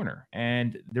their corner.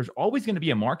 And there's always going to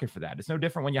be a market for that. It's no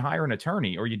different when you hire an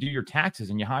attorney or you do your taxes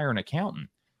and you hire an accountant.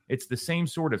 It's the same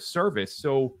sort of service.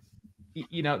 So,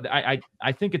 I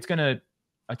think it's going to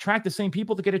attract the same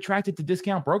people that get attracted to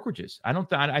discount brokerages.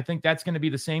 I think that's going to be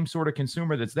the same sort of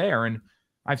consumer that's there. And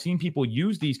I've seen people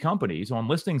use these companies on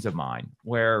listings of mine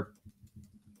where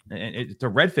it's a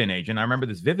Redfin agent. I remember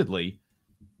this vividly.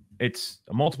 It's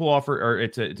a multiple offer, or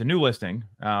it's a new listing.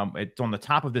 It's on the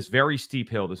top of this very steep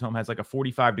hill. This home has like a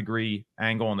 45-degree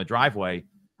angle on the driveway.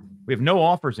 We have no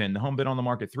offers in. The home been on the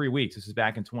market 3 weeks. This is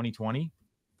back in 2020.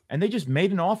 And they just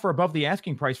made an offer above the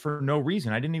asking price for no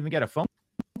reason. I didn't even get a phone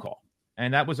call.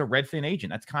 And that was a Redfin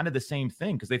agent. That's kind of the same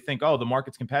thing because they think, oh, the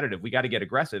market's competitive. We got to get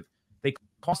aggressive. They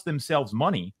cost themselves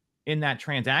money in that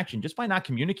transaction just by not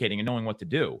communicating and knowing what to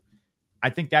do. I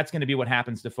think that's going to be what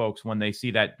happens to folks when they see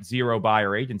that zero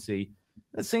buyer agency.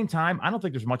 At the same time, I don't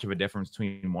think there's much of a difference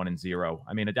between 1 and 0.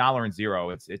 I mean, $1 and 0,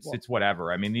 it's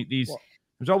whatever. I mean,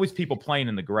 there's always people playing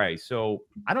in the gray. So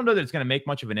I don't know that it's going to make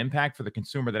much of an impact for the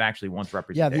consumer that actually wants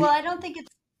representation. Well, I don't think it's.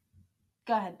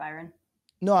 Go ahead, Byron.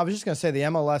 No, I was just going to say the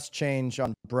MLS change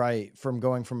on Bright from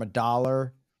going from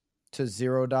 $1 to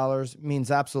 $0 means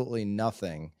absolutely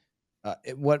nothing.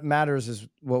 What matters is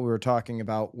what we were talking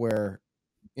about, where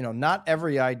not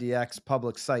every IDX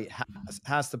public site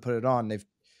has to put it on.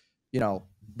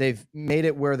 They've made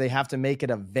it where they have to make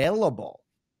it available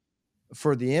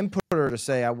for the inputter to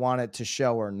say, I want it to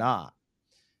show or not.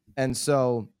 And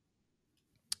so,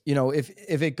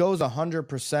 if it goes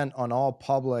 100% on all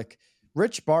public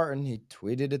Rich Barton, he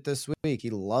tweeted it this week. He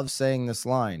loves saying this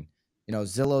line,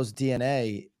 Zillow's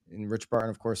DNA, and Rich Barton,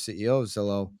 of course, CEO of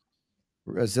Zillow.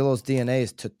 Zillow's DNA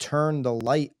is to turn the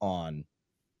light on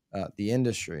the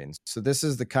industry. And so this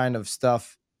is the kind of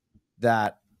stuff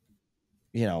that,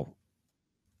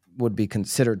 would be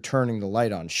considered turning the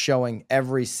light on, showing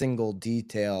every single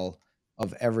detail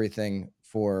of everything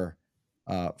for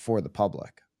the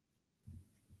public.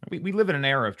 We live in an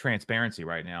era of transparency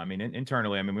right now. I mean,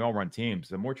 internally, I mean, we all run teams.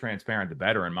 The more transparent, the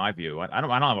better, in my view. I don't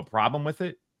have a problem with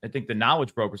it. I think the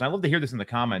knowledge brokers, I love to hear this in the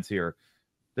comments here.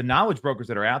 The knowledge brokers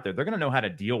that are out there, they're going to know how to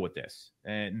deal with this,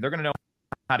 and they're going to know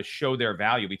how to show their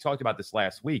value. We talked about this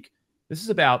last week. This is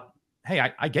about, hey,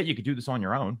 I get you could do this on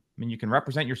your own. I mean, you can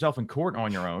represent yourself in court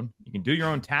on your own. You can do your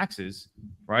own taxes,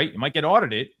 right? You might get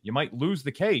audited. You might lose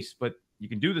the case, but you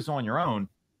can do this on your own.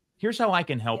 Here's how I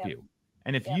can help you.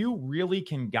 And if you really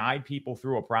can guide people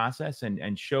through a process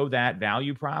and show that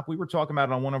value prop, we were talking about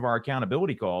it on one of our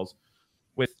accountability calls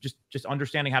with just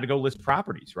understanding how to go list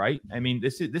properties, right? I mean,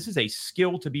 this is a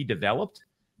skill to be developed,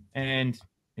 and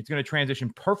it's going to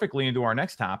transition perfectly into our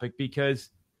next topic because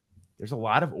there's a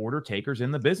lot of order takers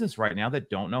in the business right now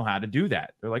that don't know how to do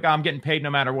that. They're like, I'm getting paid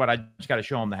no matter what. I just got to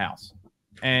show them the house.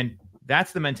 And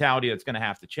that's the mentality that's going to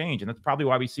have to change. And that's probably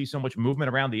why we see so much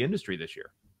movement around the industry this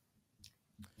year.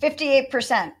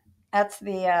 58%. That's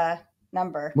the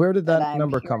number. Where did that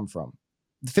number come from?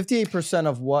 58%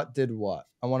 of what did what?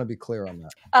 I want to be clear on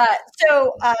that.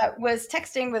 So was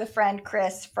texting with a friend,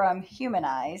 Chris, from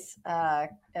Humanize,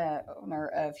 owner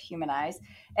of Humanize.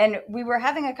 And we were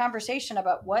having a conversation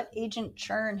about what agent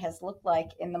churn has looked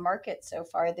like in the market so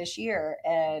far this year,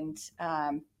 and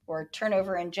or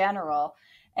turnover in general.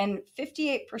 And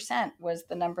 58% was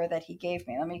the number that he gave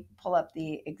me. Let me pull up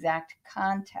the exact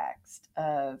context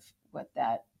of what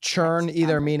that churn,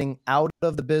 either meaning out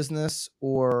of the business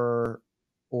or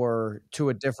to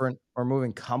a different, or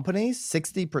moving companies.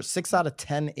 6 out of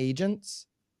 10 agents.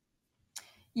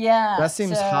 Yeah, that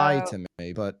seems high to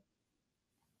me. But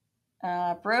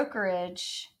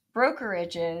brokerages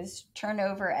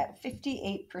turnover at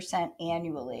 58%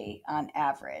 annually on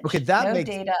average. Okay,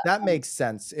 that makes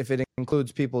sense if it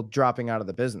includes people dropping out of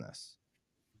the business.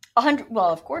 100. Well,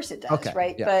 of course it does, okay,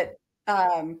 right? Yeah.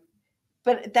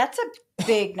 But that's a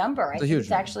big number. I think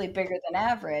it's actually bigger than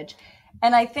average.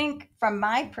 And I think from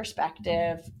my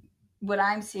perspective, what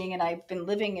I'm seeing, and I've been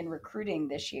living in recruiting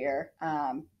this year,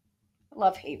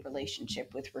 love-hate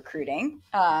relationship with recruiting.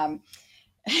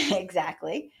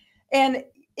 Exactly. And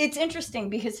it's interesting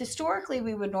because historically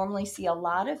we would normally see a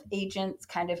lot of agents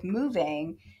kind of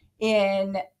moving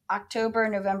in October,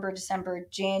 November, December,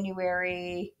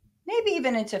 January, maybe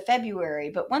even into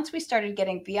February. But once we started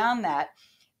getting beyond that,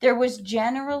 there was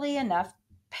generally enough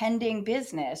pending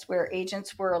business where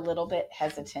agents were a little bit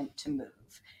hesitant to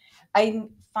move. I'm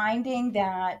finding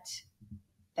that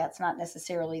that's not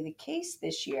necessarily the case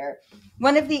this year.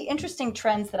 One of the interesting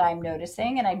trends that I'm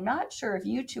noticing, and I'm not sure if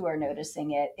you two are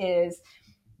noticing it, is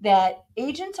that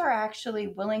agents are actually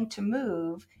willing to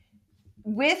move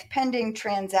with pending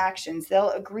transactions. They'll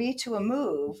agree to a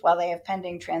move while they have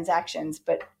pending transactions,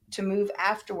 but to move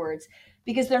afterwards,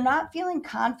 because they're not feeling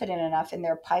confident enough in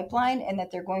their pipeline and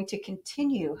that they're going to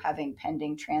continue having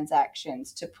pending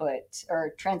transactions to put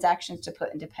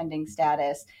into pending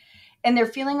status. And they're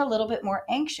feeling a little bit more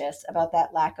anxious about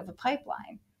that lack of a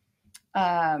pipeline.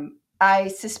 I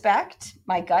suspect,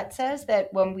 my gut says,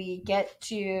 that when we get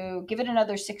to give it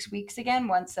another 6 weeks again,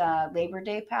 once Labor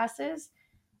Day passes,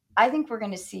 I think we're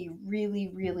going to see really,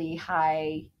 really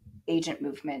high agent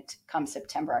movement come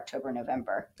September, October,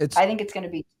 November. I think it's going to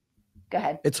be. Go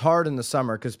ahead. It's hard in the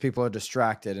summer because people are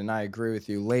distracted, and I agree with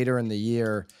you. Later in the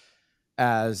year,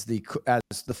 as the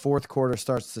fourth quarter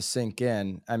starts to sink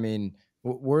in, I mean,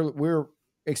 we're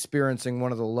experiencing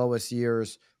one of the lowest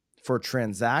years for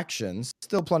transactions.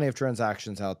 Still plenty of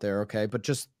transactions out there, okay, but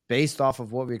just based off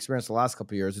of what we experienced the last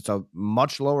couple of years, it's a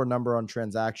much lower number on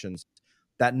transactions.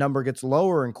 That number gets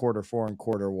lower in quarter four and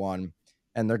quarter one,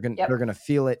 and they're gonna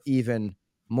feel it even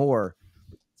more.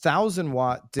 1000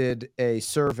 Watt did a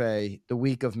survey the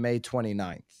week of May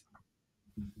 29th,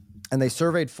 and they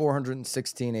surveyed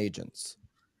 416 agents.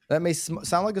 That may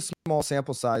sound like a small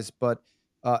sample size, but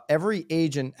every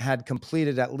agent had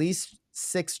completed at least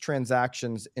 6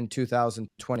 transactions in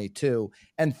 2022,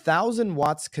 and 1000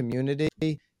 Watt's community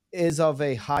is of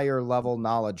a higher level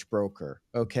knowledge broker.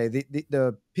 Okay,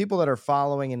 the people that are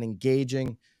following and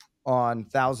engaging on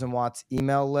 1000 Watt's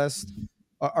email list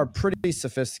are pretty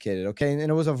sophisticated, okay? And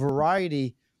it was a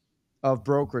variety of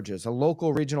brokerages. A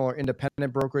local, regional, or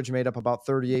independent brokerage made up about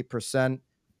 38%.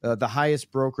 The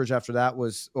highest brokerage after that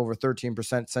was over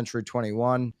 13%, Century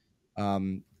 21.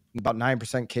 about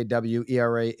 9%, KW,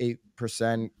 ERA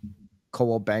 8%,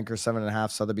 Coldwell Banker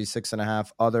 7.5%, Sotheby's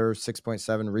 6.5%, other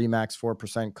 6.7%, Remax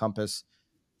 4%, Compass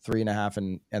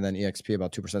 3.5%, and then EXP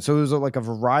about 2%. So it was like a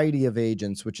variety of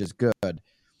agents, which is good.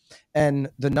 And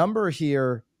the number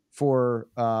here for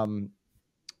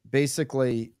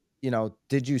basically,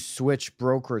 did you switch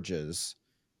brokerages?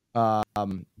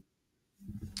 And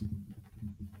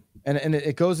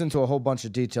it goes into a whole bunch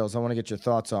of details. I want to get your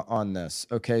thoughts on this.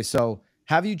 Okay, so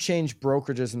have you changed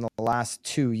brokerages in the last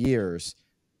 2 years?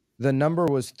 The number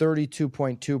was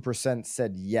 32.2%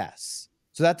 said yes.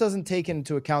 So that doesn't take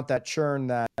into account that churn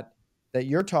that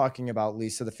you're talking about,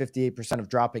 Lisa, the 58% of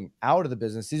dropping out of the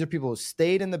business. These are people who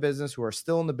stayed in the business, who are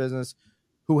still in the business,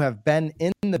 who have been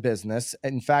in the business.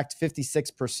 In fact,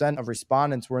 56% of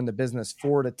respondents were in the business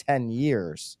 4 to 10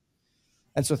 years.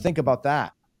 And so think about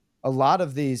that. A lot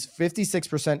of these,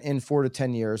 56% in 4 to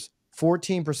 10 years,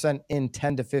 14% in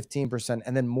 10 to 15%,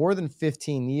 and then more than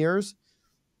 15 years,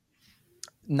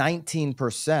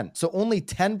 19%. So only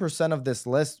 10% of this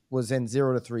list was in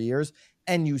 0 to 3 years,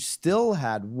 and you still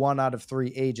had 1 out of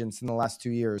 3 agents in the last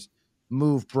 2 years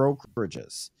move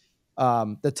brokerages.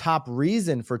 The top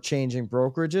reason for changing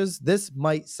brokerages, this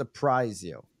might surprise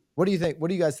you. What do you think? What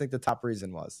do you guys think the top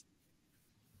reason was?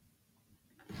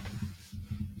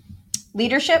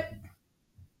 Leadership.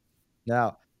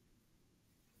 Now,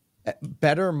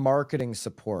 better marketing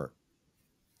support.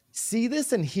 See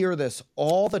this and hear this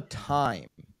all the time.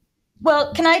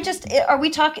 Well, are we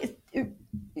talking,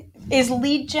 is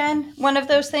lead gen one of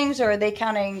those things, or are they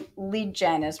counting lead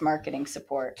gen as marketing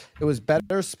support? It was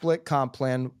better split comp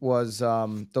plan was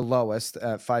the lowest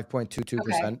at 5.22%.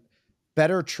 Okay.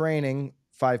 Better training,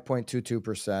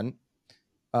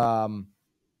 5.22%.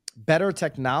 Better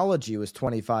technology was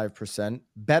 25%.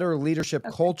 Better leadership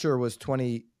culture was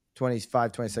 26%.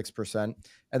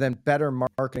 And then better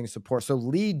marketing support. So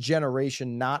lead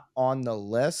generation not on the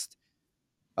list.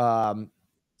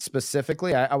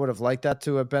 Specifically, I would have liked that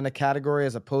to have been a category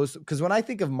as opposed to, because when I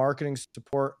think of marketing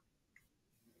support,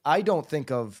 I don't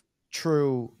think of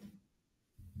true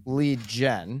lead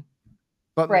gen,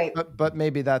 but right. but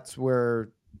maybe that's where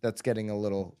that's getting a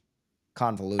little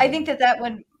convoluted. I think that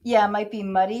one, might be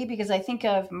muddy, because I think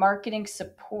of marketing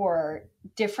support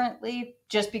differently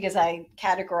just because I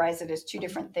categorize it as 2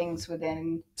 different things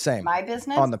within my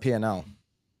business. On the P&L.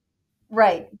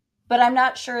 Right. But I'm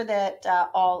not sure that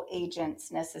all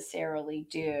agents necessarily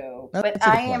do. But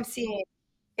I am seeing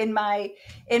in my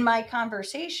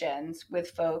conversations with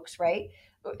folks, right?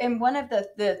 And one of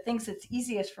the things that's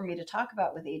easiest for me to talk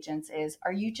about with agents is,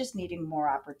 are you just needing more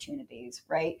opportunities,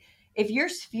 right? If your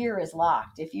sphere is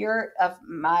locked, if you're of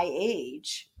my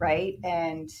age, right?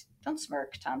 And don't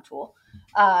smirk, Tom Toole.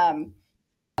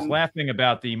 Laughing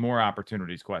about the more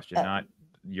opportunities question, not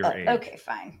your age. Okay,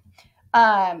 fine.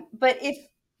 But if,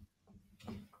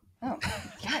 oh my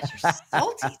gosh, you're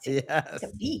salty. Yes.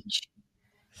 The beach.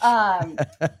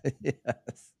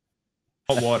 Yes.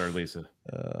 Hot water, Lisa.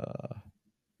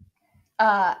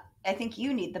 I think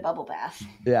you need the bubble bath.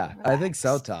 Yeah, Relax. I think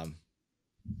so, Tom.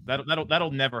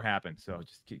 That'll never happen. So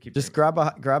just keep just grab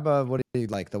a what do you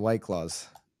like, the White Claws?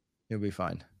 You'll be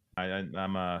fine.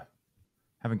 I'm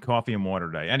having coffee and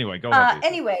water today. Anyway, go ahead.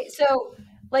 Anyway, so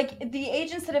like the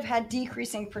agents that have had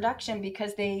decreasing production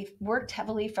because they've worked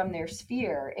heavily from their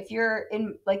sphere, if you're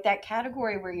in like that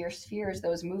category where your sphere is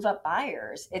those move up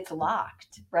buyers, it's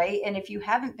locked, right? And if you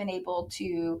haven't been able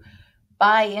to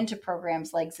buy into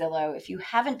programs like Zillow, if you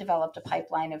haven't developed a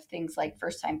pipeline of things like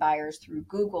first-time buyers through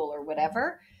Google or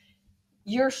whatever,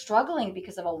 you're struggling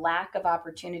because of a lack of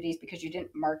opportunities because you didn't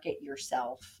market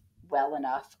yourself well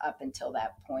enough up until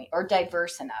that point, or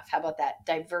diverse enough. How about that?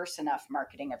 Diverse enough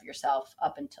marketing of yourself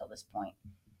up until this point.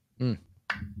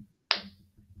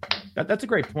 That's a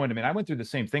great point. I mean, I went through the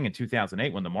same thing in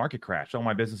 2008 when the market crashed. All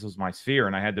my business was my sphere,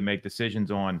 and I had to make decisions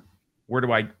on where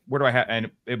do I have, and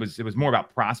it was more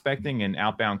about prospecting and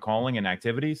outbound calling and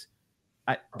activities.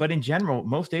 But in general,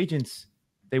 most agents,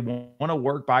 they want to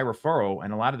work by referral,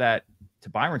 and a lot of that, to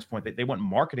Byron's point, they want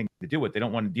marketing to do it. They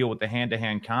don't want to deal with the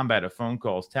hand-to-hand combat of phone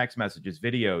calls, text messages,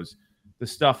 videos, the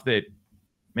stuff that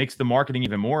makes the marketing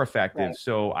even more effective. Right.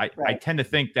 So I tend to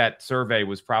think that survey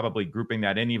was probably grouping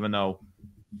that in, even though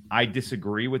I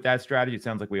disagree with that strategy. It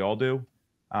sounds like we all do.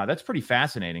 That's pretty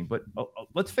fascinating. But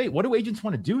let's face, what do agents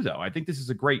want to do, though? I think this is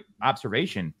a great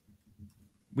observation.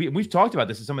 We've talked about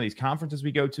this in some of these conferences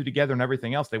we go to together and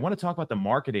everything else. They want to talk about the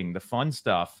marketing, the fun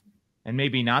stuff, and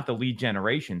maybe not the lead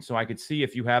generation. So I could see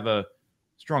if you have a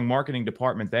strong marketing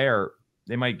department there,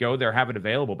 they might go there, have it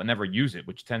available, but never use it,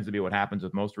 which tends to be what happens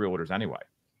with most realtors anyway.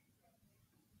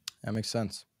 That makes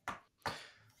sense.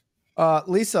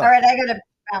 Lisa. All right,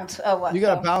 Bounce. Oh, what? You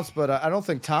got to Oh. bounce, but I don't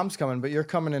think Tom's coming. But you're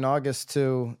coming in August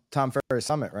to Tom Ferry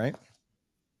Summit, right?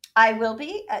 I will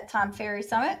be at Tom Ferry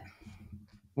Summit.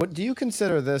 What do you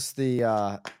consider this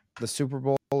the Super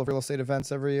Bowl of real estate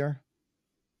events every year?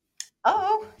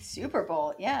 Oh, Super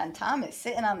Bowl. Yeah, and Tom is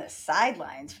sitting on the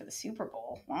sidelines for the Super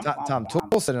Bowl. Tom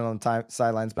Toole sitting on the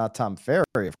sidelines, but not Tom Ferry,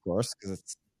 of course, because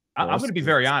it's. I'm going to be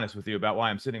very honest with you about why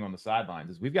I'm sitting on the sidelines.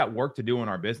 Is we've got work to do in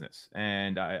our business,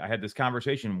 and I had this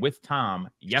conversation with Tom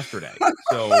yesterday.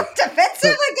 So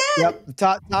defensive again. Yep,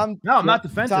 Tom. No, I'm not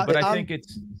defensive, Tom, but I think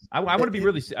it's. I want to be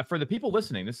really for the people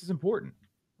listening. This is important.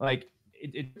 Like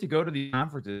to go to these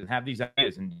conferences and have these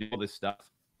ideas and do all this stuff.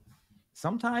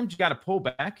 Sometimes you got to pull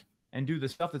back and do the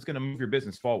stuff that's going to move your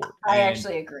business forward. I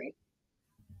actually agree.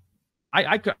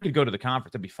 I could go to the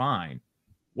conference. That'd be fine.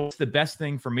 What's the best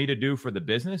thing for me to do for the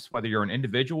business? Whether you're an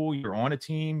individual, you're on a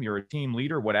team, you're a team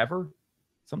leader, whatever.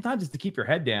 Sometimes it's to keep your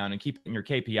head down and keep your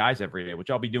KPIs every day, which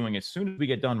I'll be doing as soon as we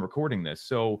get done recording this.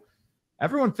 So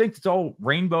everyone thinks it's all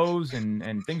rainbows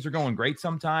and things are going great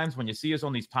sometimes. When you see us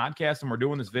on these podcasts and we're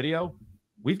doing this video,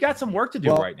 we've got some work to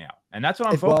do right now. And that's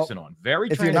what I'm focusing on. Very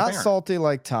transparent. If you're not salty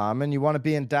like Tom and you want to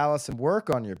be in Dallas and work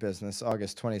on your business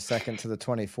August 22nd to the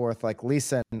 24th, like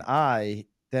Lisa and I,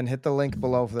 then hit the link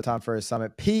below for the Tom Ferry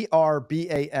Summit. PRBAMSS,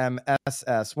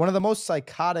 one of the most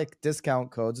psychotic discount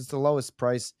codes. It's the lowest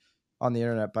price on the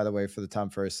internet, by the way, for the Tom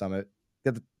Ferry Summit.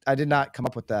 I did not come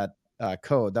up with that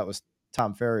code. That was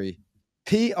Tom Ferry.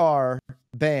 PRBAMSS.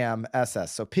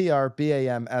 So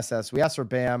PRBAMSS. We asked for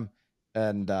BAM,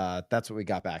 and that's what we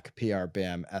got back.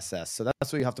 PRBAMSS. So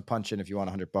that's what you have to punch in if you want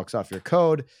 $100 off your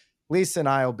code. Lisa and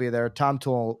I will be there. Tom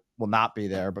Toole will not be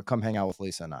there, but come hang out with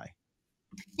Lisa and I.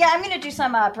 Yeah, I'm going to do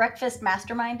some breakfast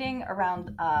masterminding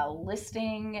around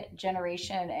listing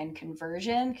generation and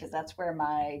conversion, because that's where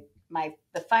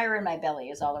the fire in my belly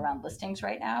is all around listings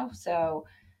right now. So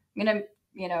I'm going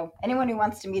to, anyone who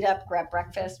wants to meet up, grab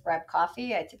breakfast, grab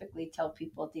coffee. I typically tell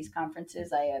people at these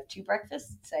conferences I have 2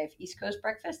 breakfasts. I have East Coast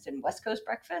breakfast and West Coast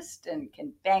breakfast, and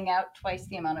can bang out twice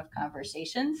the amount of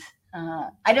conversations.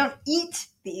 I don't eat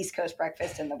the East Coast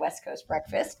breakfast and the West Coast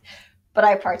breakfast, but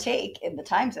I partake in the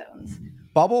time zones.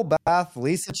 Bubble bath,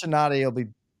 Lisa Chinati will be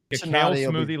a kale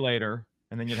smoothie later,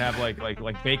 and then you'd have like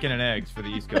bacon and eggs for the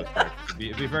East Coast breakfast.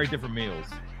 It'd be very different meals.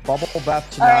 Bubble bath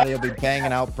Chinati will be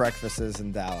banging out breakfasts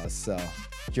in Dallas. So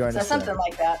join us. Something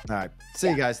like that. All right. See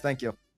you guys. Thank you.